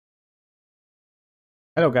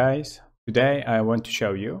Hello guys, today I want to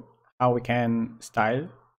show you how we can style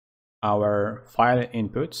our file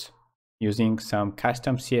inputs using some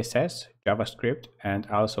custom CSS, JavaScript and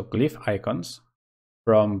also glyph icons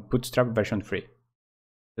from Bootstrap version 3.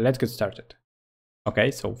 Let's get started.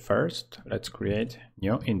 Okay, so first let's create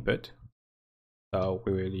new input. So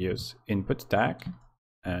we will use input tag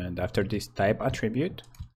and after this type attribute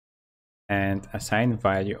and assign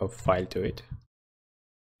value of file to it.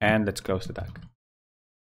 And let's close the tag.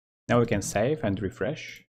 Now we can save and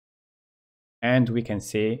refresh, and we can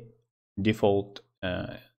see default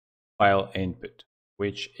file input,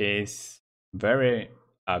 which is very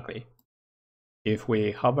ugly. If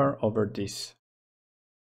we hover over this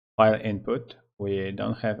file input, we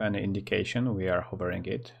don't have any indication we are hovering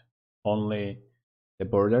it. Only the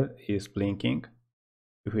border is blinking.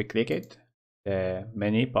 If we click it, the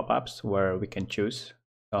many pop-ups where we can choose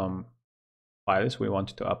some files we want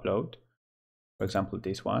to upload, for example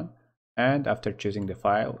this one. And after choosing the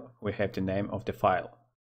file, we have the name of the file.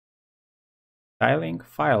 Styling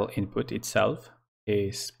file input itself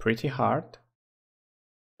is pretty hard.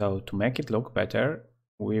 So to make it look better,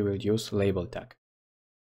 we will use label tag.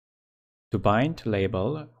 To bind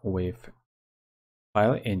label with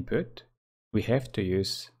file input, we have to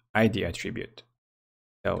use ID attribute.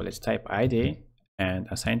 So let's type ID and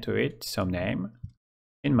assign to it some name.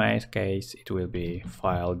 In my case, it will be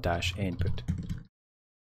file-input.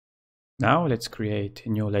 Now let's create a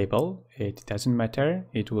new label. It doesn't matter,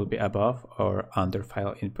 it will be above or under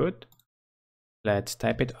file input. Let's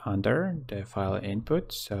type it under the file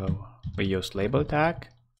input. So we use label tag.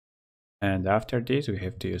 And after this, we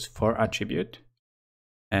have to use for attribute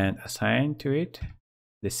and assign to it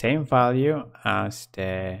the same value as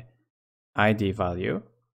the ID value.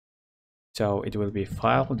 So it will be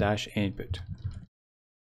file-input.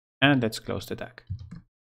 And let's close the tag.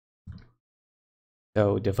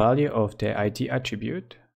 So the value of the ID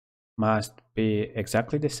attribute must be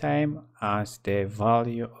exactly the same as the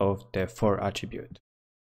value of the for attribute.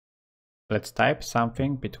 Let's type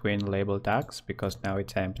something between label tags because now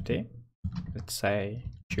it's empty. Let's say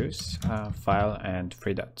choose file and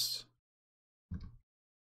 3 dots.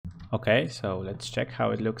 Okay, so let's check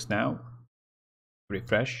how it looks now.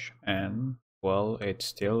 Refresh and well, it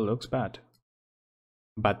still looks bad.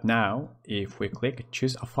 But now if we click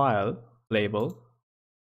choose a file label,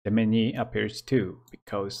 the menu appears too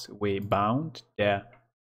because we bound the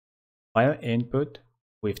file input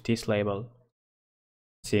with this label.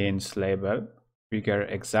 Since label trigger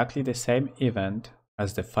exactly the same event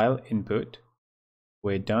as the file input,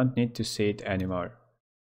 we don't need to see it anymore.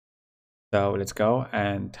 So let's go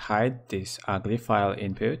and hide this ugly file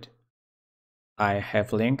input. I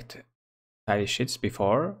have linked style sheets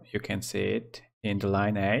before, you can see it in the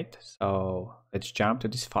line 8. So let's jump to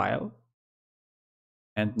this file.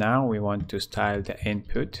 And now we want to style the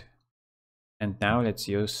input. And now let's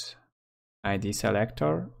use ID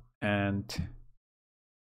selector, and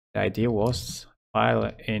the ID was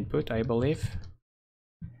file input, I believe.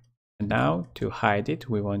 And now to hide it,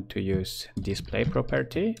 we want to use display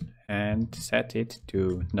property and set it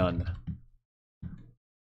to none.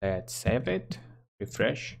 Let's save it,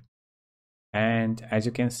 refresh. And as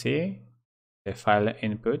you can see, the file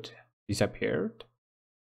input disappeared.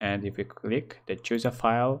 And if we click the choose a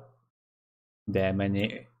file, the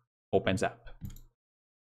menu opens up.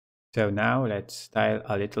 So now let's style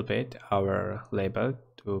a little bit our label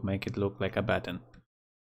to make it look like a button.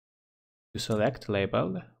 To select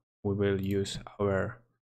label, we will use our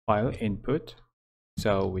file input.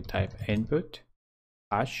 So we type input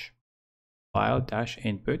hash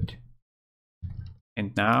file-input.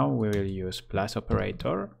 And now we will use plus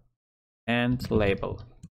operator and label.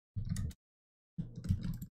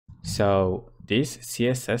 So this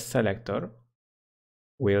CSS selector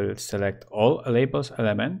will select all labels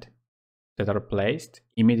element that are placed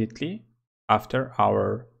immediately after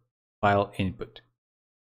our file input.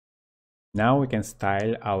 Now we can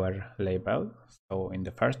style our label. So in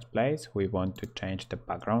the first place, we want to change the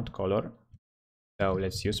background color. So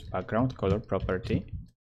let's use background color property.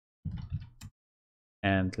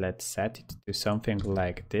 And let's set it to something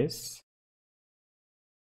like this.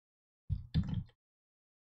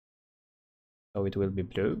 So it will be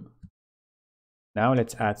blue. Now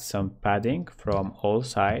let's add some padding from all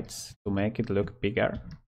sides to make it look bigger.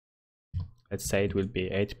 Let's say it will be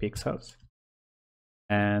 8 pixels.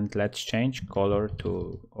 And let's change color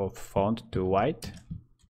of font to white.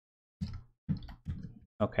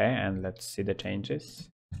 Okay, and let's see the changes.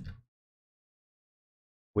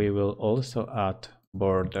 We will also add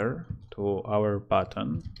border to our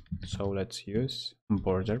button. So let's use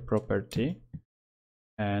border property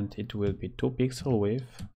and it will be 2 pixel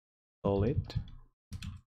width, solid,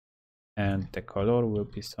 and the color will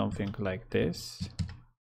be something like this,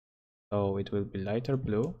 so it will be lighter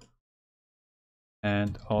blue.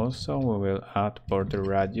 And also we will add border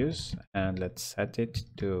radius, and let's set it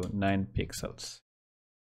to 9 pixels.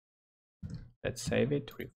 Let's save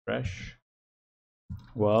it, refresh.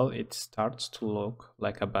 Well, it starts to look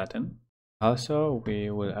like a button. Also,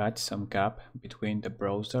 we will add some gap between the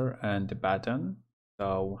browser and the button,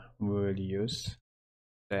 so we will use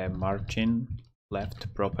the margin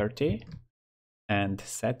left property and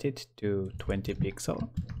set it to 20 pixel.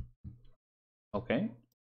 Okay.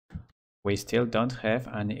 We still don't have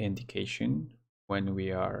any indication when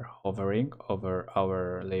we are hovering over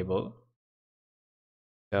our label.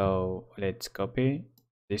 So let's copy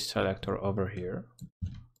this selector over here,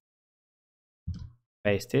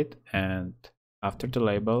 paste it, and after the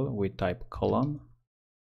label we type colon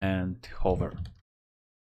and hover.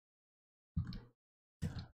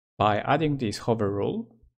 By adding this hover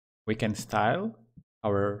rule, we can style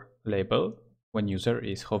our label when user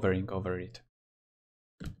is hovering over it.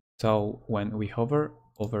 So when we hover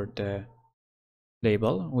over the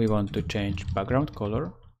label, we want to change background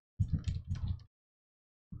color,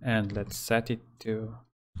 and let's set it to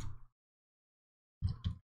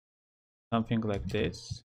something like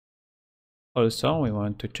this. Also, we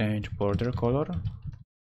want to change border color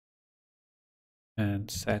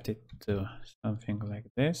and set it to something like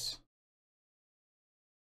this.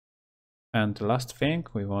 And the last thing,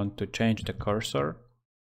 we want to change the cursor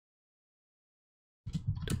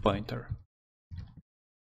to pointer.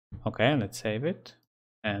 Okay, let's save it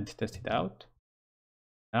and test it out.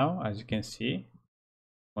 Now, as you can see,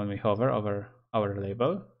 when we hover over our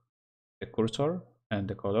label, the cursor and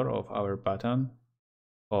the color of our button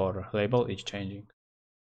or label is changing.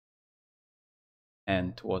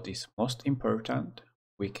 And what is most important,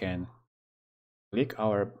 we can click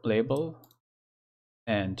our label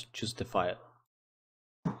and choose the file.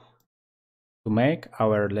 To make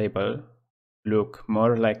our label look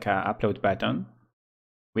more like an upload button,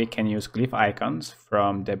 we can use glyph icons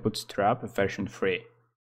from the Bootstrap version 3.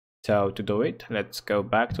 So to do it, let's go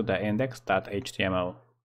back to the index.html.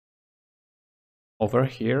 Over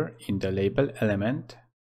here in the label element,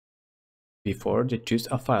 before the choose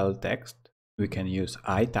a file text, we can use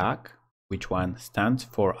I tag, which one stands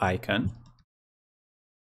for icon,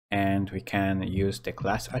 and we can use the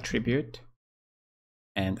class attribute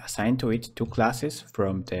and assign to it 2 classes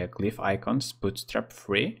from the glyph icons Bootstrap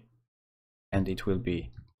 3, and it will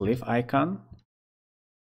be glyph icon,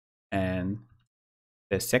 and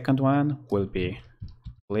the second one will be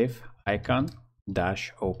glyph icon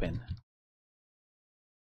dash open.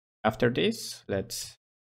 After this, let's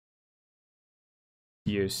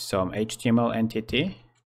use some HTML entity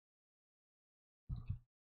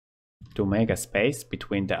to make a space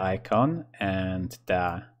between the icon and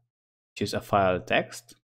the choose a file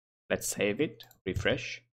text. Let's save it,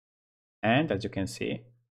 refresh, and as you can see,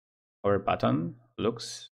 our button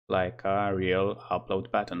looks like a real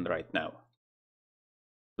upload button right now.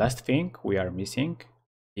 Last thing we are missing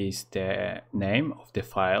is the name of the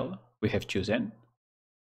file we have chosen,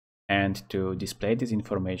 and to display this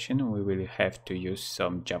information we will have to use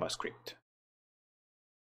some JavaScript.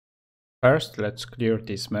 First, let's clear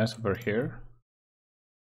this mess over here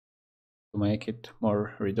to make it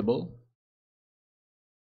more readable.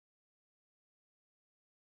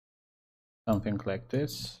 Something like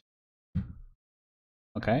this.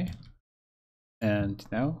 Okay. And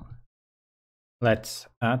now let's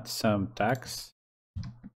add some tags.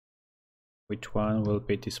 Which one will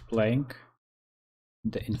be displaying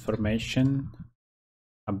the information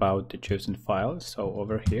about the chosen file? So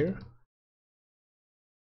over here,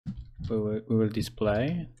 we will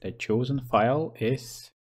display the chosen file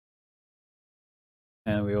is,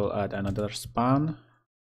 and we will add another span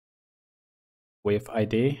with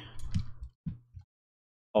ID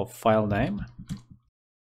of file name,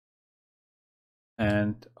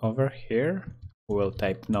 and over here we will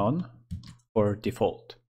type none for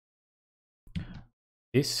default.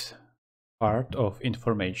 This part of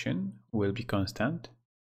information will be constant,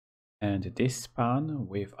 and this span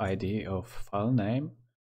with ID of file name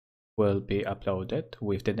will be uploaded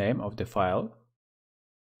with the name of the file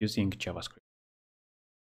using JavaScript.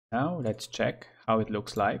 Now let's check how it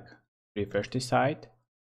looks like. Refresh the site,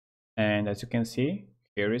 and as you can see,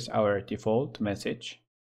 here is our default message,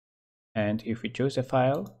 and if we choose a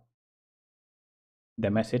file, the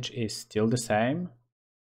message is still the same,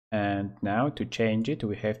 and now to change it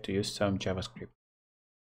we have to use some JavaScript.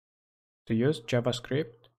 To use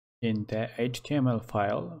JavaScript in the HTML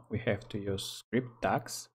file, we have to use script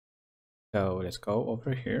tags, So let's go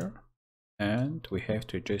over here and we have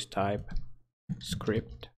to just type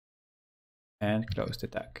script and close the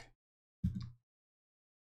tag.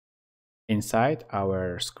 Inside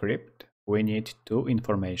our script, we need two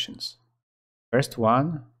informations. First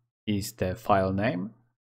one is the file name,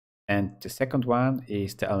 and the second one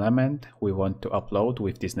is the element we want to upload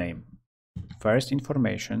with this name. First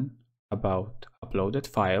information about uploaded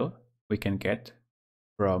file we can get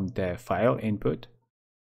from the file input.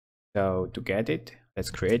 So to get it,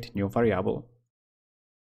 let's create new variable.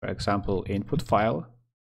 For example, input file.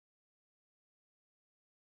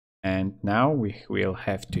 And now we will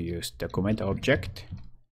have to use document object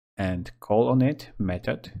and call on it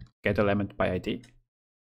method getElementById.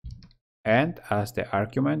 And as the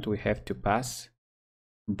argument, we have to pass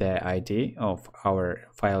the ID of our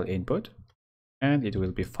file input, and it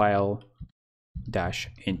will be file-input.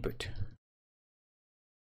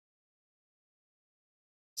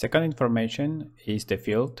 Second information is the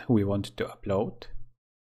field we want to upload.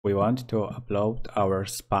 We want to upload our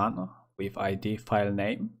span with ID file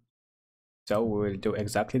name. So we will do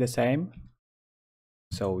exactly the same.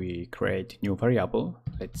 So we create new variable,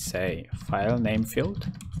 let's say file name field.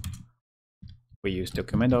 We use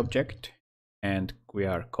document object and we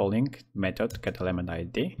are calling method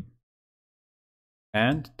getElementId.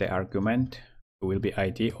 And the argument will be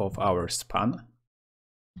ID of our span.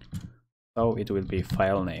 So it will be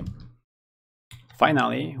file name.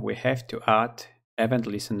 Finally, we have to add event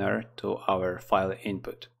listener to our file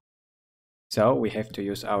input. So we have to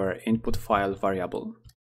use our input file variable.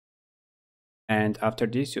 And after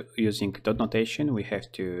this, using dot notation, we have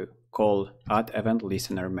to call add event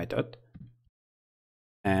listener method.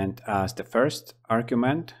 And as the first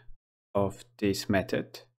argument of this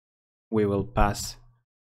method, we will pass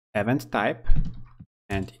event type,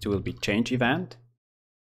 and it will be change event.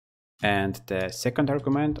 And the second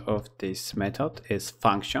argument of this method is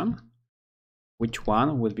function, which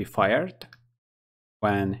one will be fired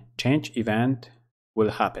when change event will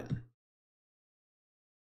happen.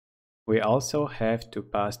 We also have to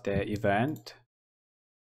pass the event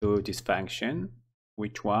to this function,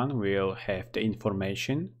 which one will have the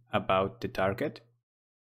information about the target.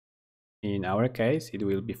 In our case, it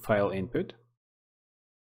will be file input.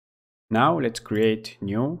 Now let's create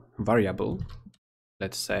new variable.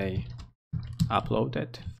 Let's say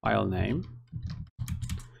uploaded file name.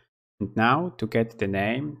 And now to get the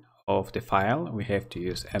name of the file, we have to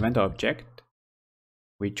use event object,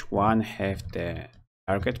 which one have the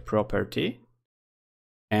target property.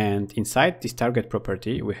 And inside this target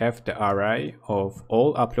property, we have the array of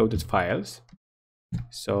all uploaded files.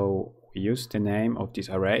 So we use the name of this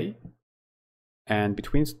array, and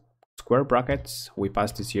between square brackets, we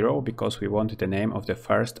pass the 0 because we want the name of the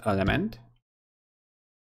first element.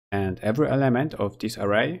 And every element of this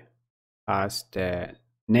array has the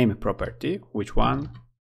name property, which one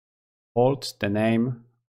holds the name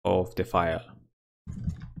of the file.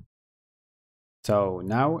 So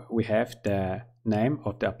now we have the name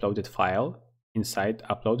of the uploaded file inside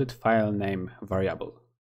uploaded file name variable.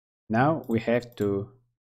 Now we have to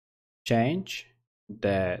change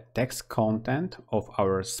the text content of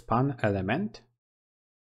our span element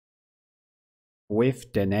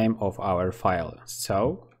with the name of our file.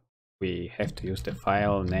 So we have to use the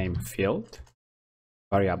file name field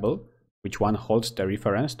variable, which one holds the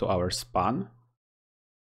reference to our span.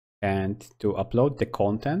 And to upload the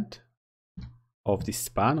content of this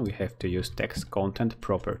span, we have to use text content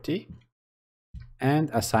property and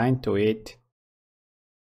assign to it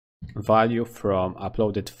value from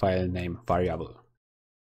uploaded file name variable.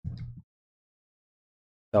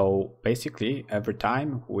 So basically, every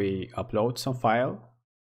time we upload some file,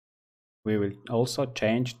 we will also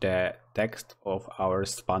change the text of our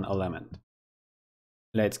span element.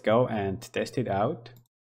 Let's go and test it out.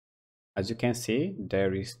 As you can see,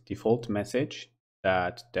 there is default message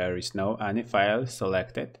that there is no any file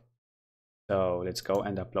selected. So let's go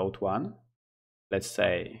and upload one. Let's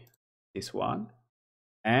say this one.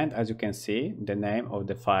 And as you can see, the name of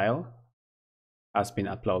the file has been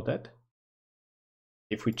uploaded.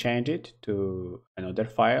 If we change it to another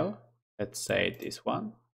file, let's say this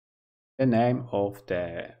one, the name of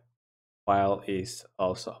the file is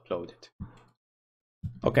also uploaded.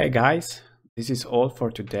 Okay guys, this is all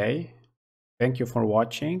for today. Thank you for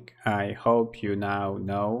watching. I hope you now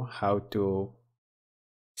know how to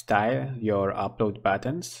style your upload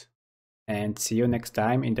buttons, and see you next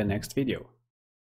time in the next video.